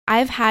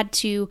I've had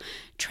to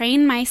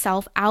train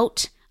myself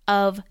out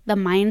of the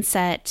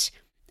mindset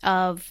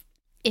of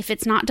if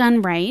it's not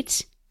done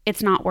right,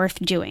 it's not worth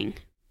doing,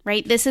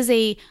 right? This is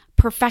a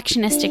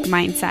perfectionistic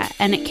mindset,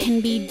 and it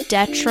can be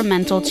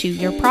detrimental to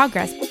your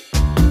progress.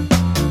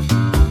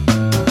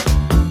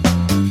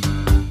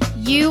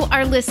 You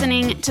are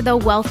listening to the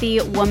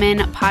Wealthy Woman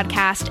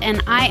podcast,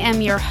 and I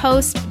am your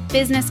host,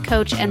 business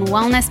coach, and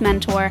wellness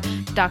mentor,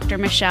 Dr.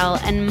 Michelle,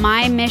 and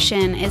my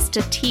mission is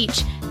to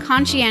teach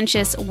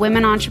conscientious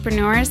women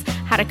entrepreneurs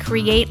how to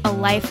create a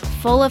life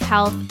full of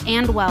health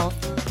and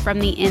wealth from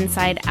the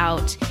inside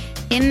out.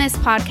 In this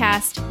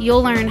podcast,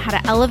 you'll learn how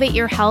to elevate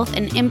your health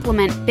and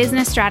implement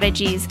business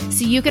strategies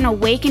so you can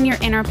awaken your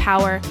inner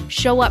power,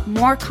 show up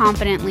more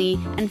confidently,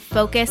 and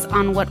focus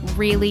on what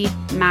really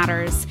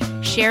matters.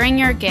 Sharing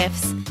your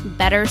gifts,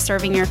 better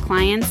serving your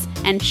clients,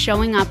 and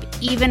showing up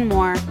even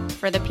more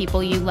for the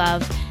people you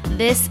love.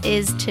 This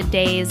is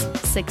today's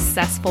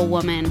successful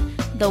woman,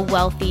 the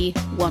wealthy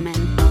woman.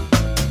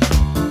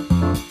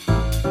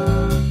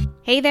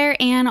 Hey there,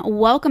 and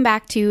welcome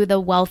back to the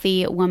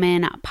Wealthy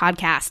Woman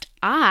podcast.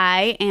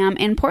 I am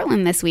in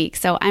Portland this week,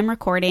 so I'm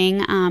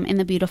recording in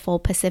the beautiful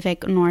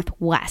Pacific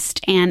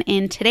Northwest. And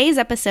in today's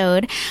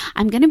episode,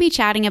 I'm going to be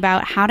chatting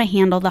about how to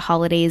handle the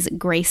holidays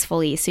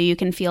gracefully so you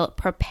can feel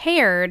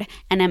prepared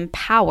and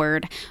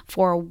empowered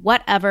for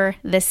whatever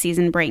this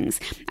season brings.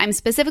 I'm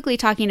specifically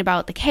talking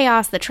about the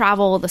chaos, the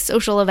travel, the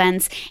social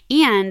events,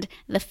 and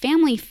the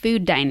family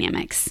food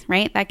dynamics,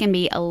 right? That can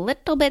be a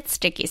little bit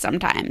sticky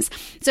sometimes.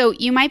 So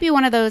you might be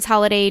one of those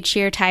holiday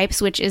cheer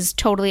types, which is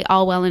totally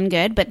all well and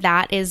good, but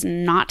that is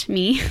not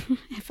me,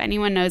 if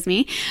anyone knows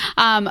me.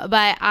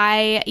 But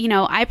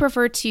I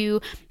prefer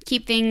to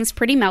keep things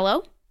pretty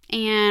mellow.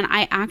 And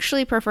I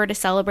actually prefer to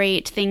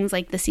celebrate things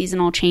like the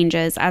seasonal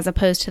changes as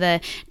opposed to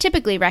the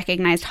typically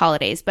recognized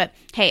holidays. But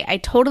hey, I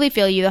totally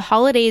feel you. The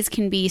holidays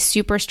can be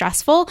super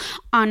stressful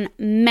on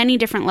many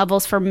different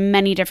levels for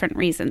many different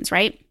reasons,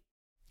 right?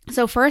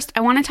 So first,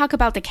 I want to talk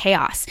about the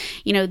chaos,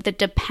 the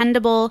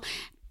dependable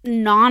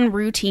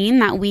non-routine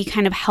that we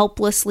kind of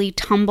helplessly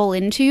tumble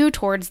into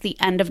towards the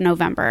end of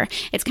November.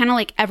 It's kind of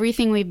like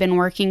everything we've been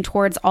working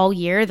towards all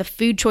year, the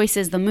food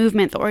choices, the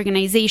movement, the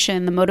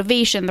organization, the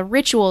motivation, the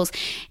rituals,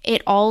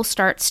 it all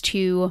starts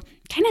to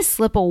kind of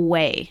slip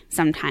away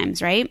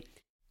sometimes, right?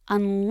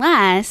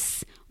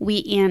 Unless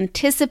we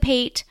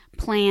anticipate,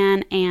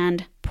 plan,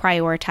 and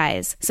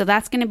prioritize. So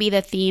that's going to be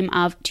the theme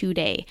of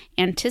today.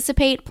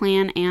 Anticipate,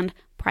 plan, and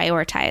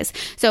prioritize.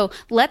 So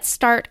let's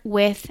start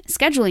with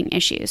scheduling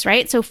issues,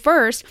 right? So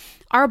first,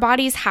 our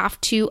bodies have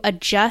to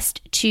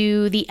adjust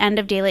to the end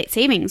of daylight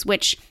savings,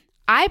 which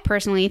I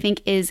personally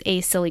think is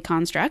a silly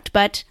construct,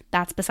 but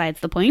that's besides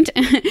the point.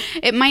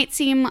 It might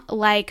seem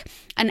like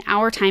an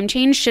hour time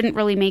change shouldn't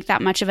really make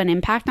that much of an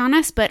impact on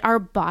us, but our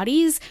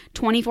body's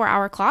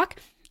 24-hour clock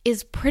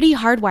is pretty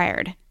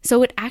hardwired.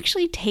 So it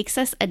actually takes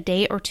us a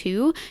day or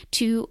two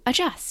to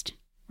adjust,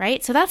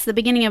 right? So that's the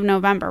beginning of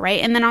November,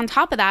 right? And then on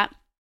top of that,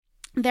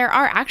 there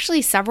are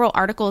actually several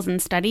articles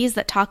and studies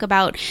that talk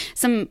about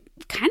some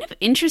kind of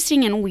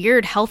interesting and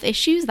weird health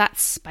issues that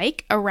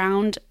spike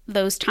around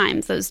those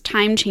times, those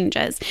time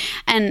changes.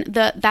 And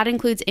that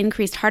includes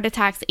increased heart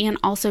attacks and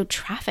also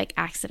traffic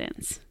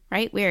accidents,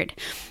 right? Weird.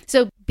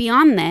 So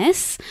beyond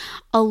this,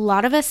 a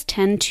lot of us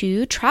tend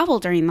to travel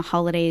during the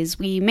holidays.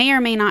 We may or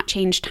may not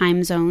change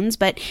time zones,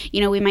 but,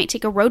 we might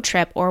take a road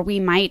trip or we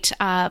might,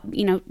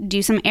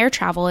 do some air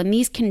travel. And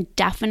these can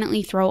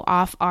definitely throw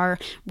off our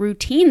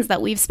routines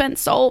that we've spent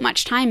so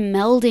much time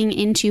melding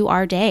into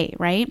our day,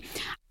 right?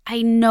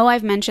 I know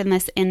I've mentioned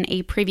this in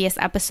a previous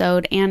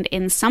episode and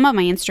in some of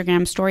my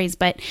Instagram stories,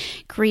 but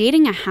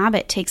creating a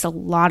habit takes a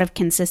lot of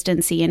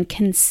consistency, and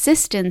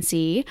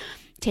consistency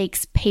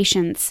takes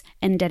patience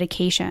and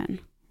dedication,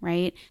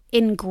 right?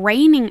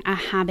 Ingraining a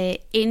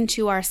habit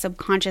into our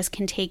subconscious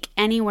can take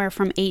anywhere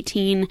from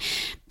 18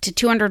 to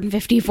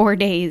 254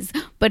 days.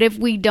 But if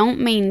we don't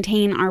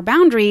maintain our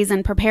boundaries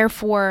and prepare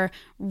for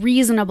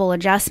reasonable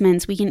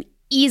adjustments, we can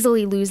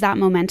easily lose that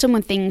momentum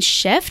when things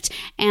shift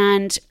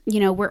and,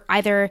 we're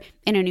either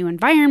in a new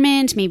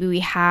environment, maybe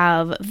we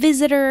have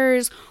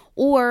visitors,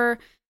 or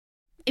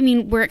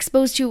we're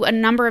exposed to a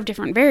number of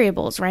different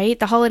variables, right?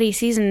 The holiday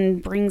season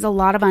brings a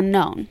lot of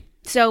unknown.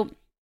 So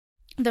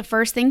the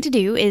first thing to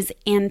do is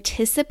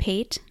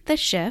anticipate the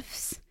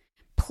shifts,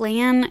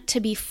 plan to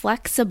be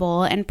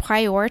flexible, and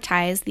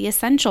prioritize the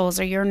essentials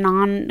or your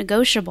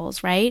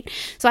non-negotiables, right?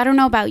 So I don't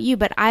know about you,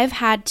 but I've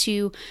had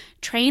to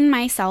train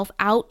myself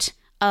out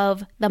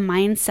of the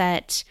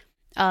mindset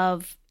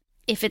of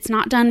if it's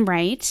not done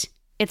right,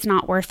 it's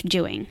not worth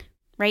doing,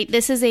 right?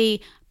 This is a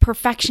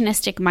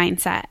perfectionistic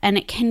mindset, and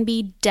it can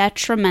be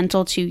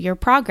detrimental to your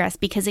progress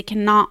because it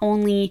can not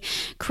only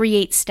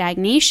create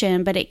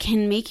stagnation, but it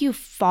can make you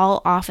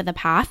fall off of the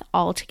path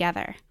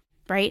altogether,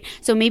 right?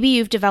 So maybe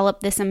you've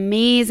developed this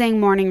amazing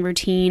morning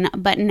routine,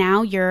 but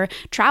now you're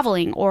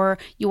traveling or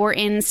you're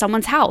in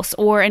someone's house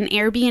or an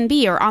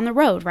Airbnb or on the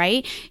road,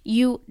 right?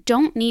 You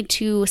don't need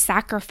to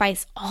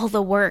sacrifice all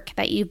the work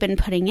that you've been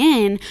putting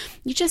in.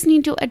 You just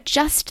need to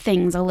adjust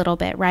things a little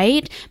bit,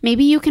 right?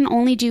 Maybe you can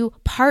only do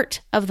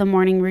part of the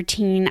morning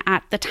routine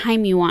at the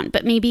time you want,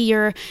 but maybe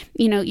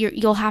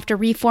you'll have to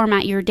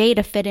reformat your day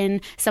to fit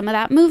in some of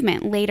that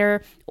movement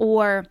later,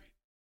 or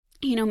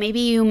maybe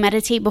you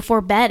meditate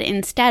before bed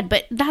instead,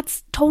 but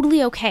that's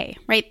totally okay,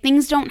 right?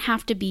 Things don't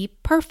have to be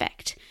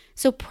perfect.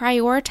 So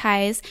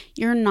prioritize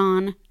your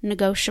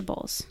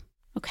non-negotiables,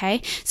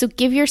 okay? So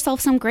give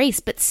yourself some grace,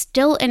 but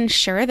still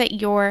ensure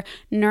that you're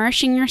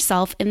nourishing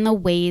yourself in the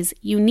ways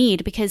you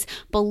need, because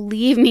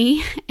believe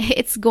me,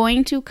 it's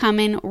going to come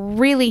in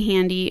really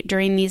handy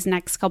during these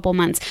next couple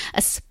months,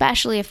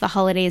 especially if the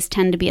holidays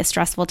tend to be a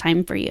stressful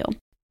time for you.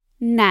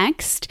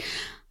 Next,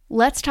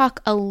 let's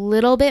talk a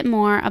little bit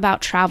more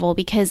about travel,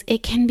 because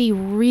it can be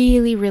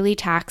really, really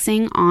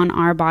taxing on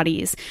our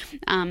bodies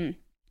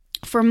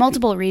for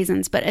multiple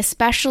reasons, but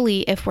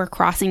especially if we're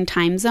crossing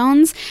time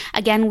zones.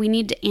 Again, we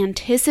need to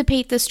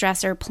anticipate the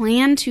stressor,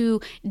 plan to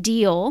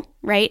deal,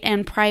 right,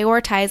 and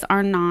prioritize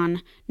our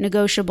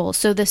non-negotiables.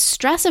 So the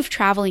stress of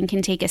traveling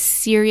can take a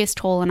serious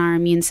toll on our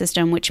immune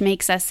system, which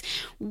makes us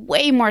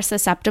way more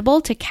susceptible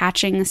to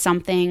catching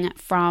something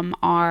from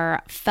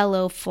our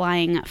fellow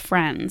flying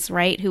friends,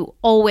 right, who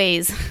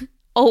always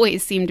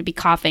seem to be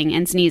coughing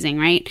and sneezing,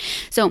 right?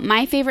 So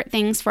my favorite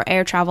things for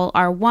air travel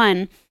are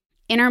 1,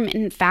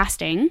 intermittent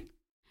fasting,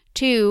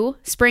 2,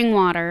 spring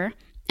water,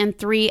 and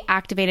 3,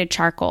 activated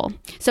charcoal.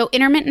 So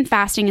intermittent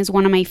fasting is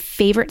one of my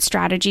favorite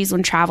strategies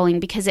when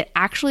traveling, because it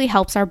actually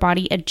helps our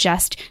body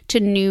adjust to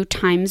new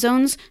time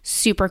zones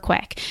super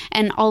quick.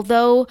 And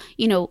although,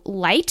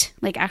 light,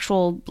 like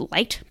actual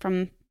light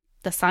from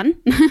the sun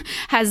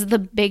has the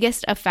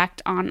biggest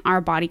effect on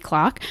our body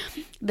clock,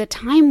 the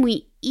time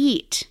we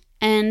eat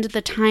and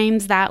the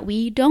times that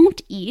we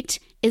don't eat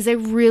is a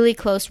really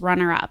close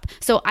runner-up.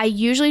 So I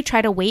usually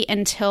try to wait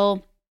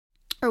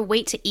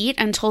to eat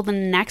until the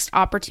next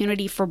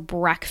opportunity for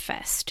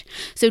breakfast.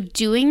 So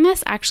doing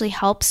this actually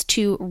helps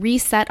to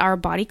reset our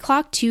body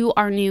clock to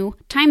our new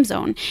time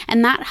zone,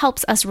 and that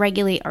helps us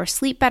regulate our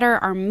sleep better,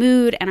 our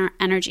mood, and our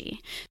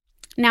energy.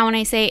 Now, when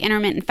I say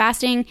intermittent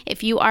fasting,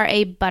 if you are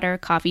a butter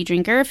coffee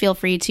drinker, feel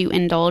free to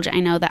indulge.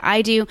 I know that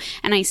I do,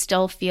 and I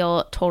still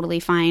feel totally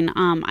fine.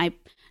 I'm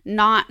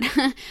not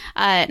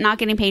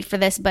getting paid for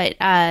this, but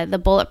the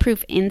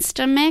Bulletproof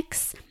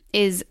Instamix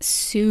is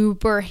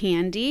super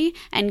handy,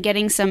 and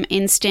getting some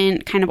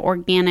instant kind of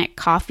organic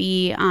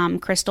coffee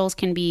crystals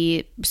can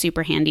be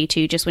super handy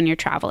too, just when you're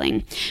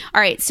traveling.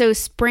 All right, so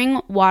spring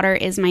water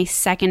is my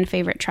second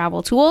favorite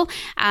travel tool.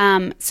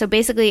 So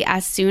basically,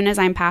 as soon as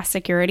I'm past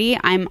security,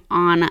 I'm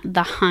on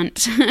the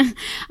hunt.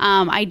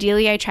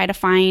 Ideally, I try to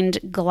find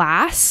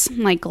glass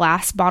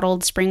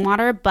bottled spring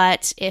water,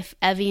 but if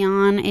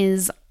Evian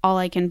is all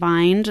I can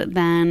find,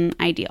 then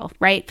ideal,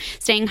 right?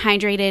 Staying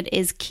hydrated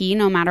is key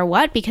no matter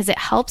what, because it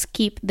helps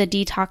keep the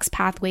detox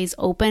pathways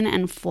open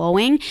and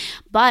flowing,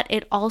 but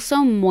it also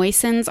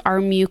moistens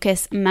our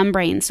mucous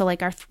membrane. So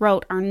like our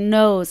throat, our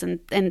nose, and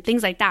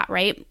things like that,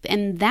 right?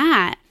 And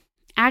that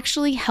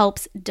actually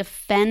helps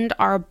defend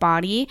our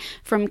body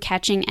from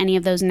catching any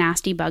of those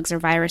nasty bugs or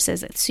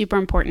viruses. It's super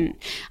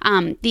important.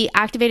 The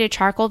activated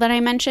charcoal that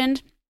I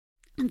mentioned,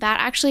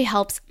 that actually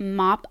helps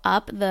mop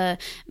up the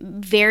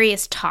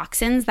various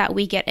toxins that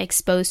we get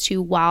exposed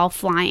to while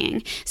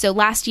flying. So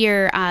last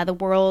year, the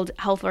World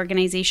Health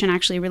Organization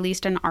actually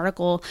released an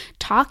article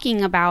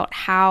talking about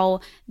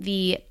how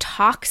the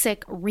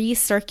toxic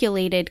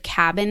recirculated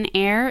cabin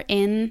air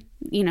in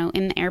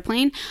the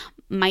airplane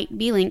might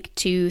be linked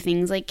to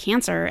things like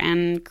cancer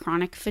and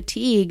chronic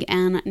fatigue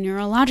and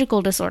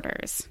neurological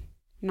disorders.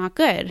 Not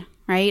good,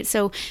 right?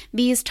 So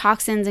these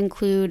toxins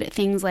include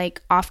things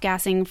like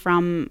off-gassing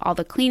from all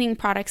the cleaning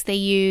products they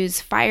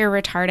use, fire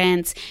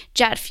retardants,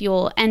 jet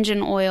fuel,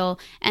 engine oil,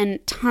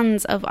 and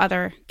tons of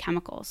other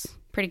chemicals.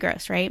 Pretty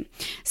gross, right?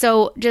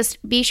 So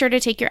just be sure to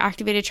take your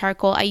activated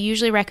charcoal. I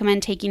usually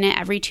recommend taking it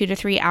every 2 to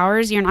 3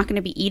 hours. You're not going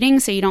to be eating,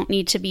 so you don't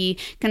need to be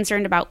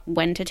concerned about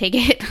when to take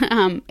it.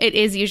 It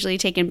is usually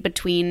taken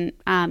between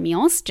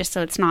meals, just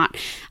so it's not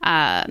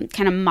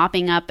kind of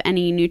mopping up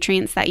any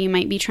nutrients that you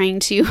might be trying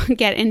to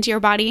get into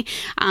your body.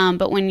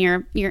 But when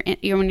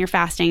you're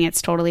fasting,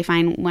 it's totally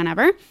fine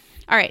whenever.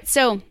 All right,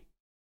 so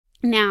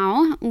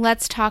now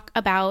let's talk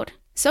about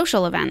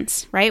social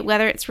events, right?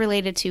 Whether it's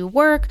related to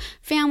work,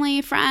 family,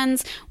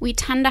 friends, we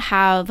tend to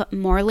have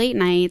more late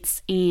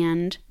nights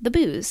and the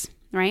booze,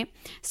 right?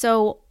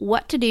 So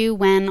what to do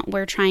when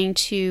we're trying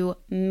to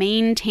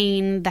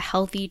maintain the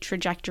healthy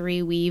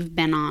trajectory we've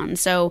been on?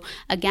 So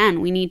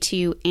again, we need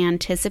to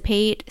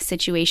anticipate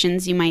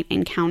situations you might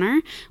encounter.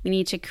 We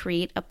need to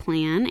create a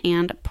plan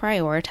and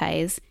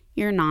prioritize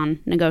your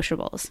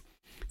non-negotiables.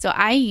 So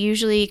I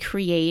usually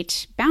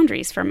create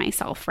boundaries for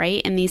myself,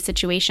 right, in these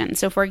situations.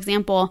 So for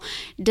example,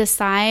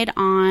 decide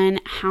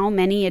on how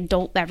many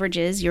adult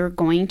beverages you're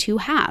going to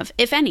have,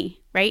 if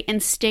any, right,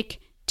 and stick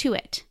to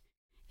it.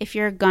 if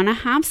you're gonna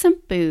have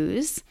some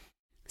booze,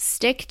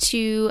 stick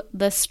to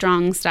the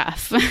strong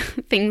stuff,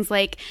 things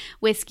like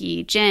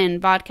whiskey, gin,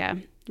 vodka,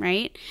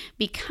 right?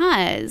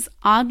 Because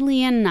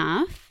oddly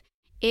enough,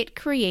 it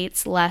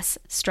creates less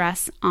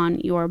stress on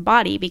your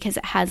body because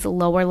it has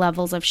lower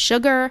levels of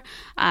sugar,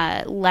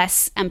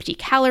 less empty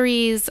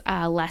calories,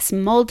 less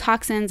mold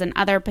toxins and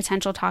other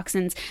potential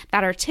toxins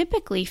that are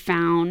typically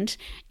found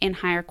in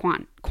higher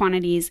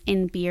quantities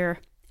in beer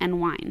and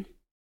wine.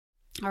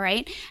 All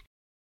right.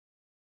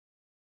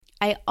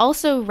 I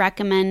also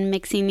recommend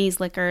mixing these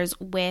liquors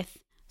with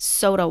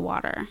soda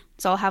water.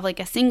 So I'll have like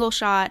a single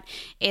shot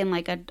in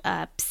like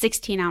a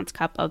 16-ounce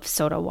cup of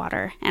soda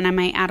water. And I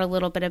might add a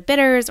little bit of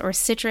bitters or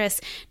citrus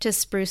to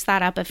spruce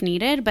that up if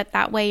needed. But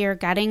that way you're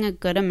getting a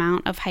good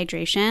amount of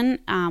hydration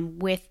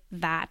with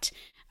that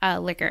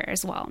liquor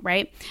as well,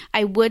 right?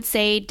 I would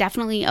say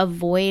definitely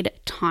avoid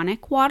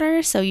tonic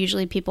water. So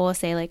usually people will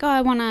say like, oh,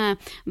 I want a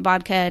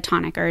vodka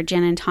tonic or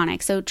gin and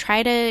tonic. So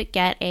try to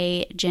get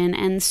a gin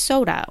and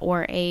soda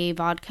or a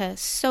vodka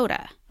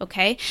soda,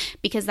 okay?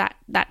 Because that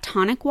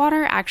tonic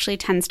water actually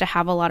tends to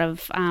have a lot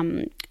of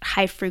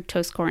high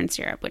fructose corn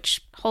syrup,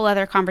 which whole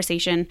other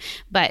conversation,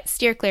 but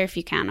steer clear if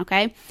you can,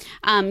 okay?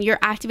 Your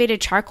activated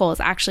charcoal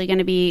is actually going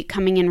to be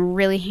coming in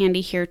really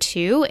handy here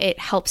too. It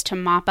helps to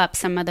mop up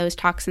some of those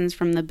toxins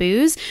from the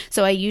booze.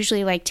 So I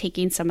usually like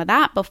taking some of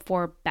that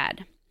before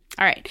bed.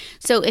 All right.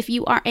 So if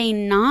you are a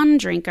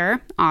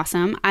non-drinker,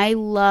 awesome. I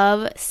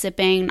love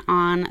sipping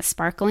on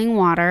sparkling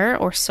water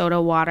or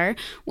soda water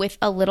with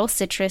a little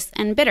citrus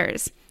and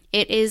bitters.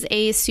 It is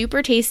a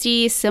super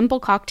tasty, simple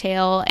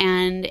cocktail,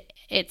 and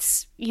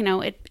it's,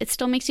 it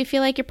still makes you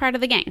feel like you're part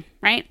of the gang,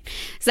 right?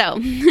 So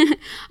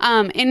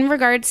in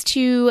regards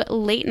to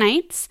late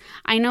nights,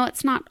 I know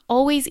it's not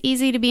always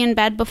easy to be in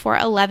bed before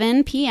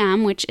 11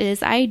 p.m., which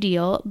is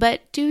ideal,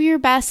 but do your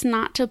best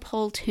not to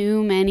pull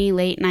too many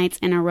late nights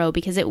in a row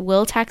because it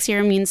will tax your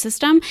immune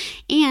system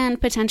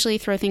and potentially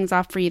throw things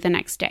off for you the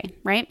next day,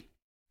 right?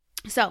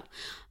 So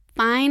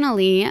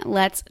finally,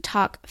 let's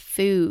talk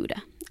food.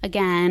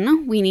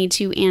 Again, we need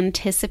to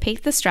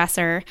anticipate the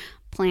stressor,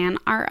 plan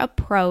our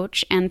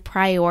approach, and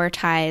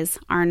prioritize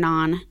our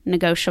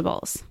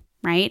non-negotiables,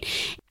 right?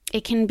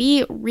 It can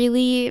be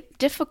really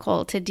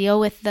difficult to deal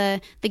with the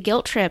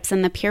guilt trips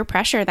and the peer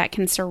pressure that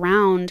can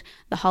surround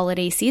the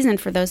holiday season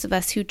for those of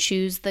us who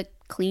choose the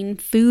clean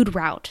food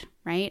route,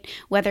 right?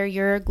 Whether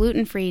you're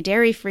gluten-free,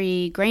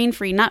 dairy-free,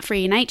 grain-free,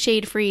 nut-free,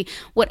 nightshade-free,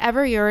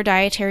 whatever your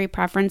dietary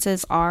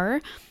preferences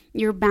are,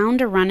 you're bound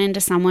to run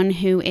into someone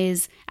who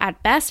is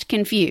at best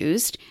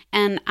confused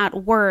and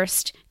at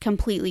worst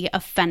completely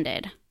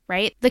offended,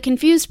 right? The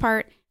confused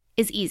part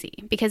is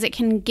easy because it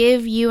can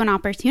give you an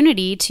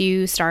opportunity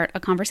to start a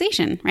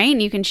conversation, right?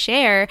 And you can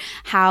share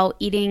how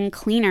eating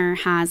cleaner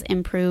has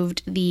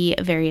improved the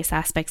various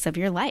aspects of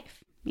your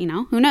life.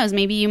 Who knows?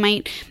 Maybe you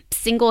might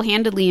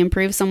single-handedly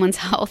improve someone's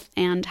health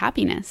and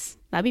happiness.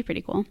 That'd be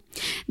pretty cool.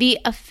 The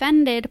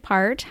offended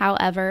part,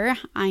 however,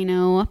 I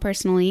know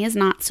personally is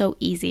not so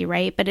easy,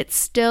 right? But it's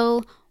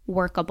still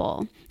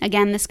workable.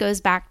 Again, this goes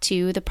back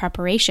to the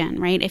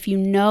preparation, right? If you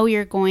know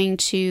you're going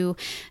to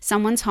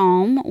someone's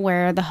home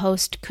where the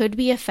host could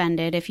be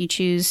offended if you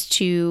choose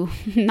to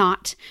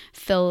not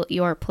fill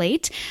your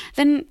plate,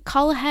 then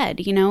call ahead,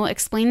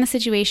 explain the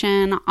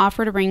situation,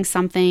 offer to bring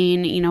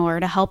something,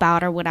 or to help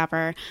out or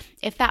whatever.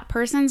 If that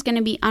person's going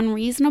to be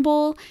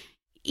unreasonable,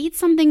 eat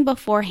something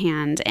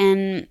beforehand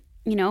and,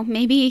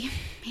 maybe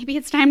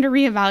it's time to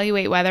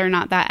reevaluate whether or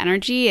not that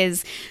energy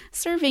is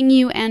serving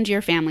you and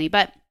your family.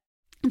 But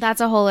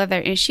that's a whole other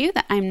issue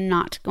that I'm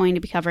not going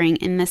to be covering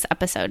in this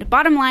episode.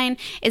 Bottom line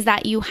is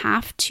that you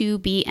have to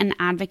be an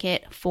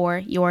advocate for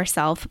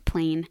yourself,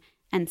 plain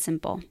and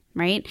simple,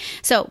 right?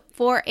 So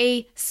for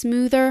a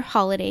smoother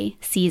holiday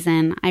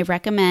season, I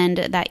recommend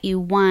that you,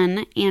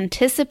 1,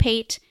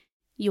 anticipate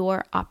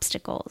your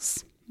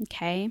obstacles,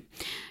 okay?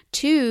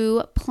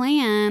 2,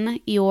 plan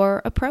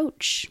your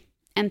approach.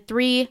 And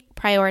 3,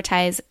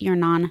 prioritize your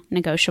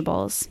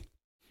non-negotiables.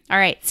 All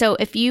right, so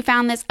if you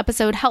found this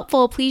episode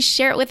helpful, please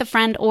share it with a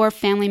friend or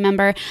family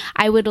member.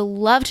 I would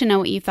love to know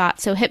what you thought.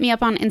 So hit me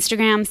up on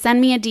Instagram,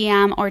 send me a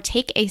DM, or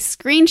take a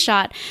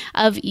screenshot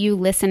of you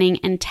listening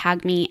and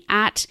tag me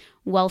at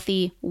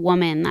Wealthy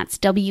Woman. That's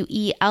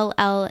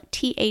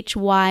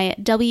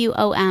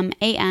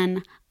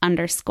WELLTHYWOMAN_.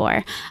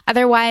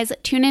 Otherwise,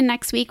 tune in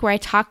next week where I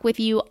talk with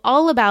you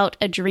all about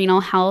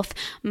adrenal health,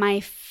 my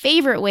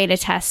favorite way to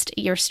test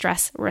your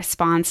stress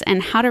response,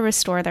 and how to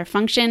restore their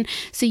function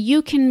so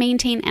you can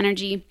maintain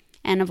energy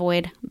and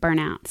avoid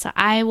burnout. So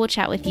I will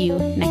chat with you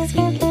next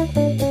week.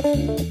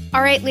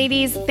 All right,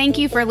 ladies, thank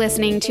you for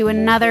listening to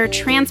another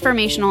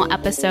transformational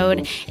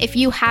episode. If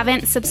you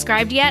haven't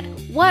subscribed yet,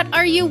 what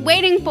are you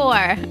waiting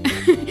for?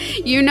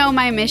 You know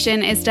my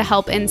mission is to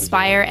help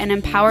inspire and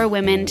empower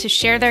women to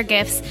share their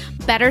gifts,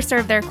 better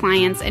serve their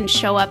clients, and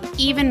show up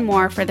even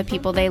more for the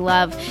people they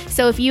love.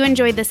 So if you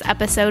enjoyed this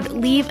episode,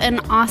 leave an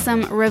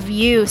awesome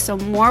review so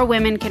more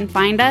women can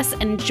find us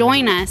and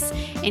join us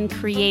in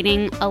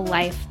creating a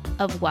life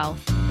of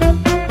wealth.